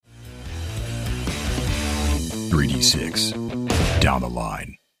3D6 down the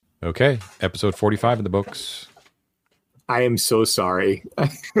line. Okay, episode 45 in the books. I am so sorry.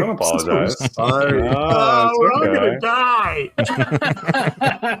 Don't apologize. So sorry. We're all gonna die.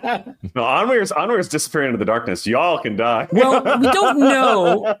 No, Onweir's disappearing into the darkness. Y'all can die. Well, we don't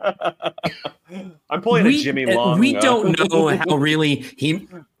know. I'm pulling a Jimmy Long. We don't know how really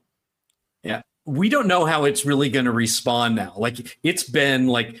we don't know how it's really going to respond now. Like, it's been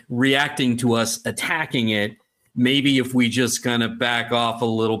like reacting to us attacking it. Maybe if we just kind of back off a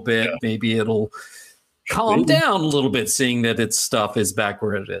little bit, maybe it'll calm down a little bit, seeing that its stuff is back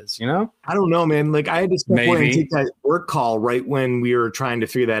where it is, you know? I don't know, man. Like, I had to step away and take that work call right when we were trying to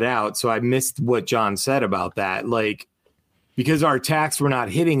figure that out. So I missed what John said about that. Like, because our attacks were not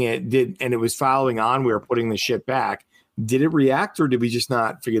hitting it, and it was following on, we were putting the shit back. Did it react, or did we just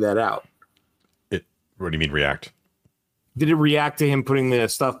not figure that out? What do you mean react? Did it react to him putting the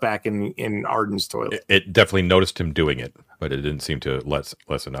stuff back in Arden's toilet? It definitely noticed him doing it, but it didn't seem to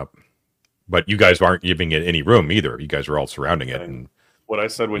lessen up. But you guys aren't giving it any room either. You guys are all surrounding it. And what I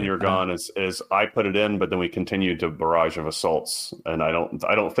said when you were gone is I put it in, but then we continued to barrage of assaults, and I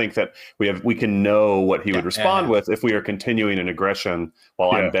don't think that we can know what he would respond with if we are continuing an aggression while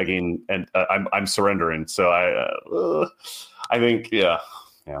I'm begging and I'm surrendering. So I think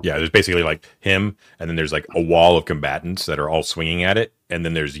there's basically like him, and then there's like a wall of combatants that are all swinging at it, and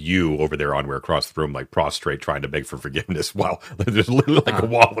then there's you over there on where across the room, like prostrate, trying to beg for forgiveness. Wow, there's literally like a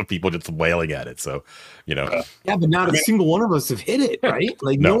wall of people just wailing at it. So, you know, but not a single one of us have hit it, right?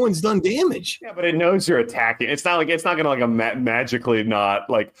 Like no one's done damage. Yeah, but it knows you're attacking. It's not going to like magically not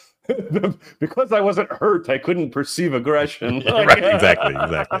like. Because I wasn't hurt, I couldn't perceive aggression. Right, exactly.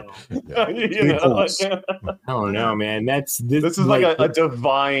 I don't know, man. This is like a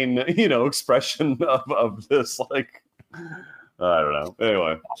divine, expression of this. Like, I don't know.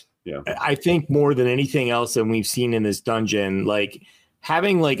 Anyway, I think more than anything else that we've seen in this dungeon, like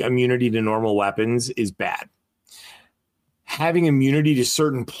having like immunity to normal weapons is bad. Having immunity to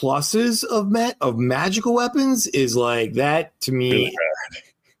certain pluses of magical weapons is like that to me. Really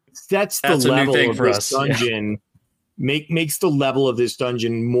that's the level of this dungeon. Makes the level of this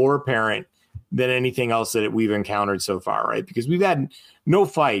dungeon more apparent than anything else that we've encountered so far, right? Because we've had no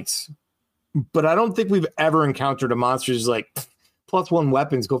fights, but I don't think we've ever encountered a monster who's like +1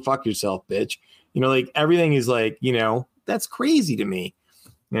 weapons, go fuck yourself, bitch. Like everything is like, that's crazy to me.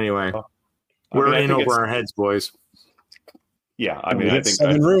 Anyway, we're in over our heads, boys. Yeah, I think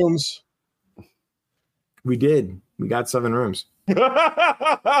 7 rooms. We did. We got 7 rooms. Gonna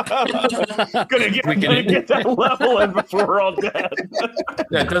get that level in before we're all dead.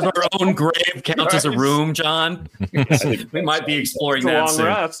 Does our own grave count as a room, John? We might be exploring that soon.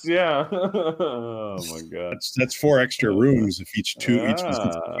 Rest, yeah. Oh my god, that's 4 extra rooms if each doing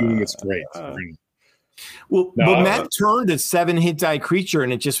its great. Well, but Matt turned a 7 hit die creature,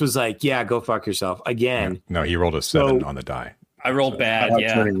 and it just was like, yeah, go fuck yourself again. No, he rolled a 7 on the die. I rolled bad,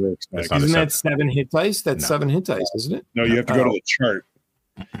 Isn't that 7 hit dice? That's 7 hit dice, isn't it? No, you have to go to the chart.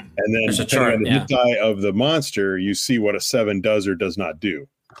 And then depending on the hit die of the monster, you see what a 7 does or does not do.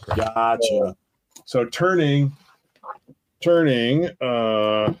 Gotcha. So turning,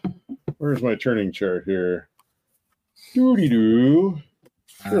 where's my turning chart here? Doo-dee-doo.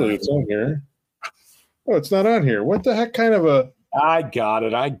 Surely it's on here. Oh, it's not on here. What the heck kind of a... I got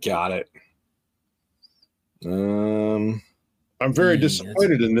it. I'm very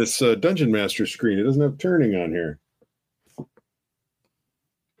disappointed in this Dungeon Master screen. It doesn't have turning on here. What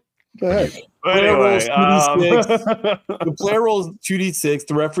the heck? Anyway, the player rolls 2d6.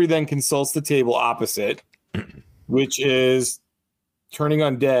 The referee then consults the table opposite, which is turning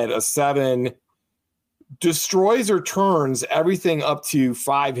undead. A 7 destroys or turns everything up to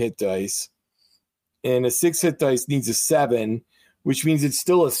 5 hit dice. And a 6 hit dice needs a 7, which means it's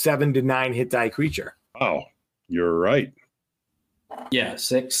still a 7 to 9 hit die creature. Oh, you're right. Yeah,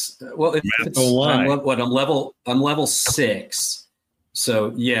 6. Well, I'm level 6.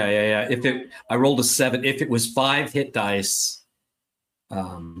 So yeah. I rolled a 7. If it was 5 hit dice,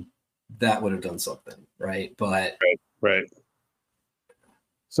 that would have done something, right? But right.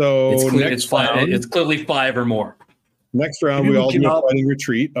 So it's clearly 5 or more. Next round, we all do a fighting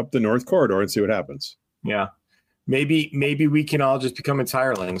retreat up the north corridor and see what happens. Yeah, maybe we can all just become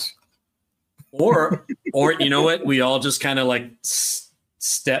hirelings. Or you know what? We all just kind of like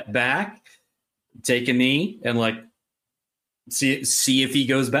step back, take a knee, and like see if he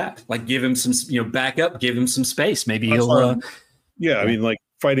goes back. Like give him some, back up, give him some space. Maybe he'll. I mean, like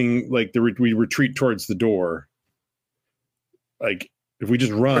fighting, like we retreat towards the door. Like if we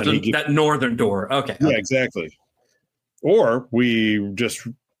just run, that northern door. Okay. Yeah, exactly. Or we just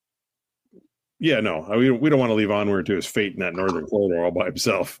Yeah, no, we don't want to leave Onward to his fate in that northern corridor all by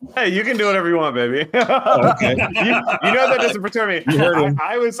himself. Hey, you can do whatever you want, baby. Oh, okay. you know that doesn't perturb me. You heard him.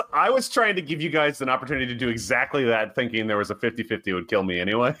 I was trying to give you guys an opportunity to do exactly that, thinking there was a 50-50 would kill me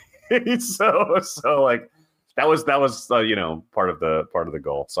anyway. so like that was part of the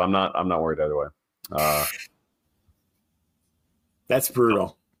goal. So I'm not worried either way. That's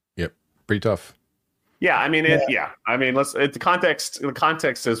brutal. Yep, pretty tough. Yeah, I mean, the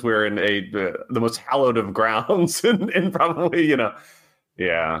context is we're in the most hallowed of grounds, and probably,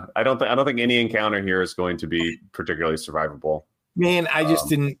 yeah. I don't think any encounter here is going to be particularly survivable. Man, I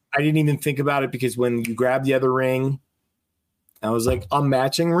didn't even think about it, because when you grab the other ring, I was like, a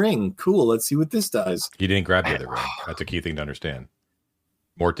matching ring. Cool. Let's see what this does. He didn't grab the other ring. That's a key thing to understand.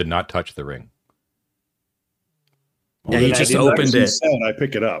 Mort did not touch the ring. Yeah, he just opened it. I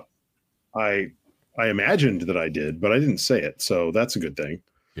pick it up. I imagined that I did, but I didn't say it, so that's a good thing.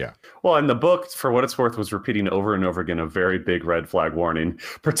 Yeah. Well, and the book, for what it's worth, was repeating over and over again a very big red flag warning: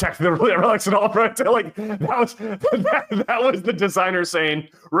 protect the relics at all. Like that was the designer saying,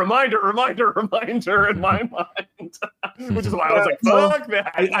 "Reminder, reminder, reminder" in my mind, which is why I was like, "Fuck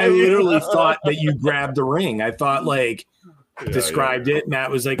that!" I literally thought that you grabbed the ring. I thought described it, and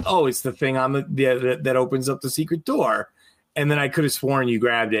that was like, oh, it's the thing on that opens up the secret door. And then I could have sworn you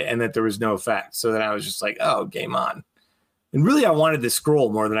grabbed it and that there was no effect. So then I was just like, oh, game on. And really, I wanted the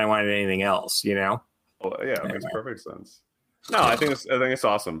scroll more than I wanted anything else, Well, yeah, it makes perfect sense. No, I think it's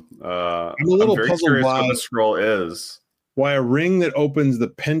awesome. I'm a little very puzzled curious why what the scroll is. Why a ring that opens the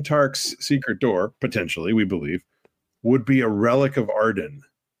Pentarch's secret door, potentially, we believe, would be a relic of Arden,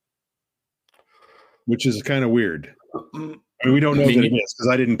 which is kind of weird. I mean, we don't know that it is, because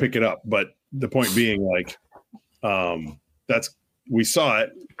I didn't pick it up. But the point being, we saw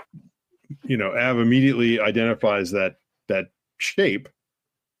it. Av immediately identifies that shape.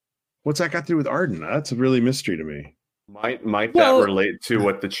 What's that got to do with Arden? That's a really mystery to me. Might that relate to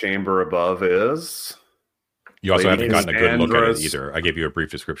what the chamber above is? You also haven't gotten a good look at it either. I gave you a brief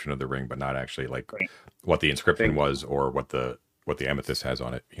description of the ring, but not actually what the inscription was or what the amethyst has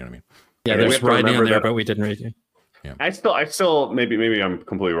on it. You know what I mean? Yeah, there's writing on there, but we didn't read it. Yeah. I still maybe I'm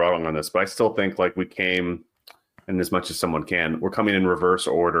completely wrong on this, but I still think we came. And as much as someone can, we're coming in reverse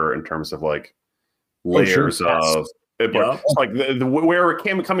order in terms of layers of. Yeah. Where we're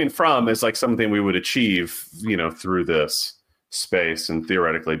coming from is something we would achieve, through this space and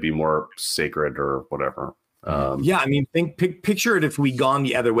theoretically be more sacred or whatever. Yeah, I mean, picture it if we'd gone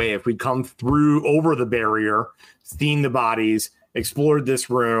the other way, if we'd come through over the barrier, seen the bodies, explored this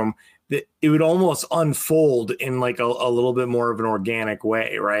room, that it would almost unfold in a little bit more of an organic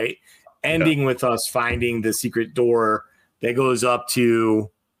way, right? Ending with us finding the secret door that goes up to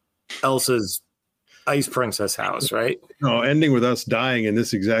Elsa's Ice Princess house, right? No, ending with us dying in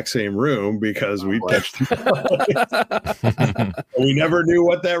this exact same room because we touched we never knew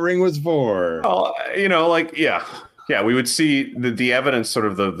what that ring was for. Oh, yeah, we would see the evidence, sort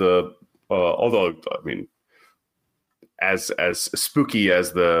of the although I mean, as spooky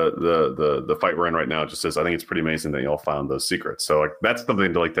as the fight we're in right now just is, I think it's pretty amazing that y'all found those secrets. So that's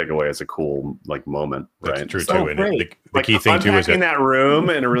something to take away as a cool moment, right? That's true too. And the key thing too is that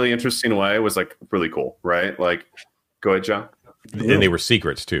room in a really interesting way was really cool, right? Go ahead, John. And they were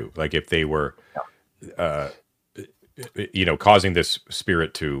secrets too. If they were, causing this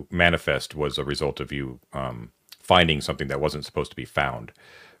spirit to manifest was a result of you finding something that wasn't supposed to be found,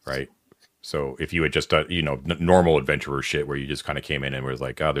 right? So if you had just done, normal adventurer shit where you just kind of came in and was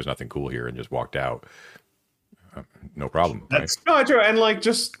like, oh, there's nothing cool here, and just walked out, no problem. That's not true. And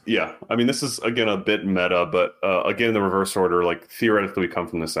I mean, this is again a bit meta, but again in the reverse order, theoretically we come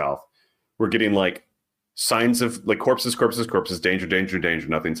from the south. We're getting signs of corpses, danger, danger, danger,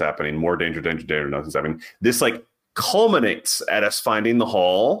 nothing's happening. More danger, danger, danger, nothing's happening. This culminates at us finding the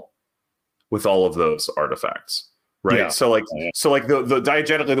hall with all of those artifacts. Right. Yeah. So the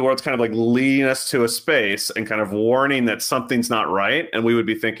diegetically, the world's kind of leading us to a space and kind of warning that something's not right. And we would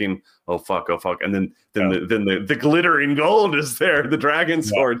be thinking, oh, fuck. And then the glittering gold is there, the dragon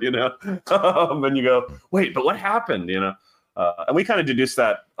sword, and you go, wait, but what happened? And we kind of deduced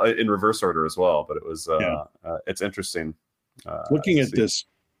that in reverse order as well. But it was it's interesting. Looking at this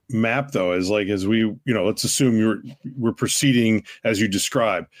map, though, as we, let's assume we're proceeding as you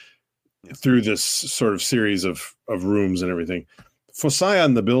describe through this sort of series of rooms and everything.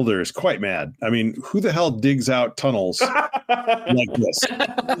 Phocyon the builder is quite mad. I mean, who the hell digs out tunnels like this?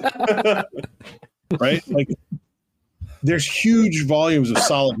 Right? There's huge volumes of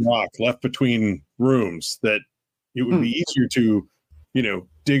solid rock left between rooms that it would be easier to,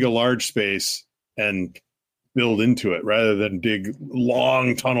 dig a large space and build into it rather than dig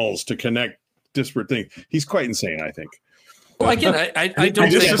long tunnels to connect disparate things. He's quite insane, I think. Well, again, I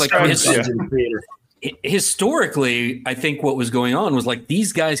don't think like historically, I think what was going on was like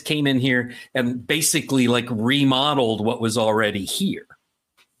these guys came in here and basically like remodeled what was already here,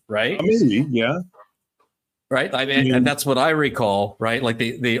 right? Maybe, yeah. Right. I mean, and that's what I recall, right? Like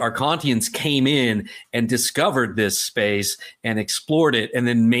the Arcontians came in and discovered this space and explored it and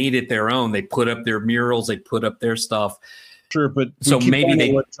then made it their own. They put up their murals, they put up their stuff. Sure, but so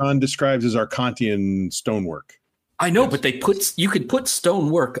maybe what John describes as Arcontian stonework. I know, but you could put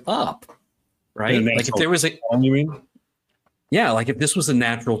stonework up, right? Like if there was a, you mean? Yeah, like if this was a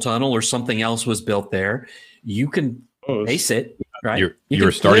natural tunnel or something else was built there, you can base it, right?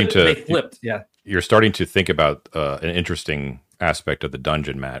 You're starting to flipped, yeah. You're starting to think about an interesting aspect of the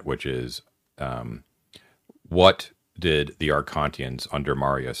dungeon, Matt, which is what did the Arcontians under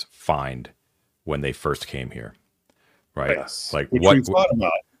Marius find when they first came here? Right? Yes. Like which what we thought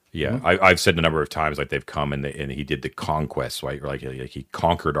about. Yeah, I've said a number of times, like they've come and he did the conquest, right? Like he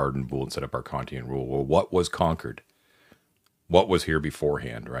conquered Ardenvoul and set up Arcontian rule. Well, what was conquered? What was here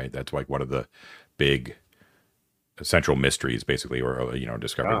beforehand, right? That's like one of the big central mysteries, basically, or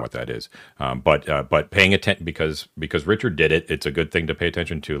discovering what that is. But paying attention because Richard did it. It's a good thing to pay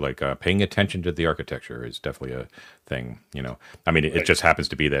attention to. Like paying attention to the architecture is definitely a thing. I mean, it just happens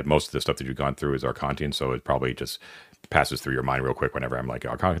to be that most of the stuff that you've gone through is Arcontian, so it probably just passes through your mind real quick whenever I'm like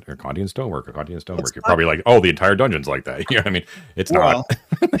Arcontian stonework. You're probably like, oh, the entire dungeon's like that. You know what I mean? It's not.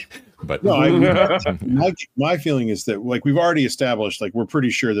 But no, my feeling is that like we've already established, like we're pretty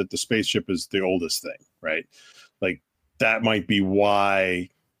sure that the spaceship is the oldest thing, right? Like that might be why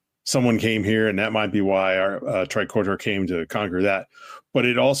someone came here, and that might be why our Tricorder came to conquer that. But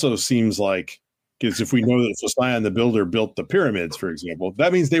it also seems like, because if we know that Phocion the builder built the pyramids, for example,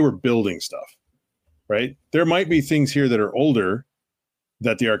 that means they were building stuff, right? There might be things here that are older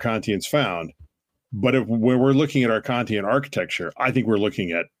that the Arcontians found, but when we're looking at Arcontian architecture, I think we're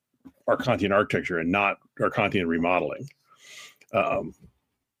looking at Arcontian architecture and not Arcontian remodeling.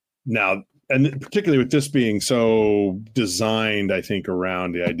 Now, and particularly with this being so designed, I think,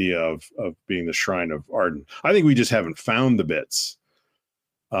 around the idea of being the Shrine of Arden, I think we just haven't found the bits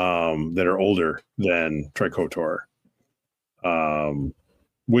that are older than Tricotor,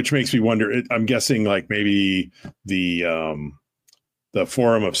 which makes me wonder. I'm guessing like maybe the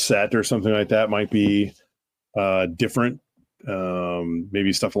Forum of Set or something like that might be different.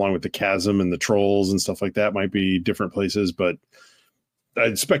 Maybe stuff along with the chasm and the trolls and stuff like that might be different places, but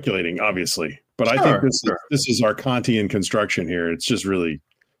I'm speculating, obviously. But I think this is Arcontian construction here. It's just really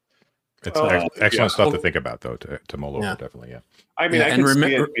excellent stuff to think about, though, to mull over, definitely, yeah. I mean, I can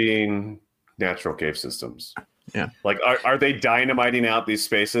see it being natural cave systems. Yeah. Like, are they dynamiting out these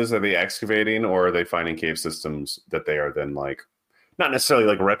spaces? Are they excavating, or are they finding cave systems that they are then, like, not necessarily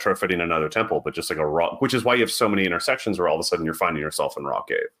like retrofitting another temple, but just like a rock, which is why you have so many intersections where all of a sudden you're finding yourself in rock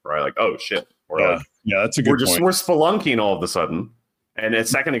cave, right? Like, oh, shit. That's a good point. We're spelunking all of a sudden. And a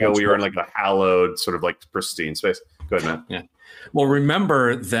second ago, we were in like a hallowed, sort of like pristine space. Go ahead, man. Yeah. Well,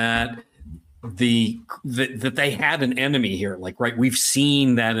 remember that that they had an enemy here. Like, right, we've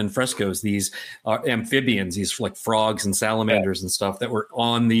seen that in frescoes. These amphibians, these like frogs and salamanders and stuff that were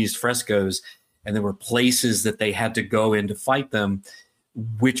on these frescoes, and there were places that they had to go in to fight them,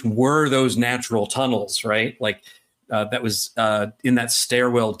 which were those natural tunnels, right? Like that was in that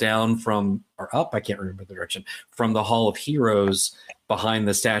stairwell down from or up. I can't remember the direction from the Hall of Heroes behind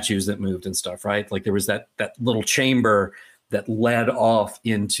the statues that moved and stuff, right? Like there was that little chamber that led off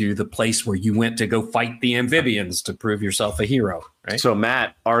into the place where you went to go fight the amphibians to prove yourself a hero, right? So,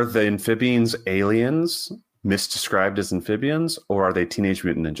 Matt, are the amphibians aliens misdescribed as amphibians, or are they Teenage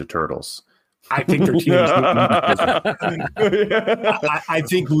Mutant Ninja Turtles? I think they're Teenage Mutant Ninja. I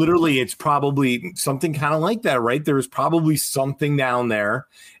think literally it's probably something kind of like that, right? There was probably something down there,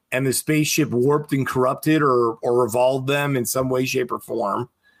 and the spaceship warped and corrupted or evolved them in some way, shape, or form,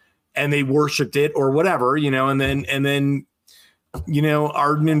 and they worshipped it or whatever, and then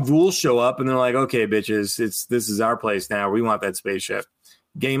Arden and Voul show up and they're like, okay, bitches, this is our place now. We want that spaceship.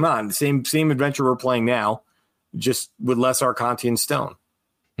 Game on. The same adventure we're playing now, just with less Arcontian stone.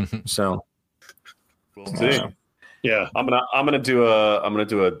 So we'll see. Yeah, I'm gonna do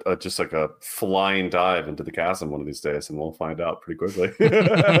a just like a flying dive into the chasm one of these days, and we'll find out pretty quickly.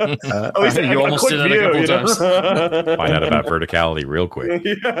 At least you almost did that a couple times. Find out about verticality real quick.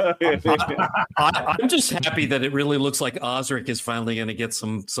 I'm just happy that it really looks like Osric is finally going to get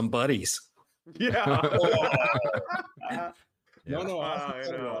some buddies. Yeah. No, I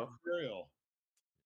know.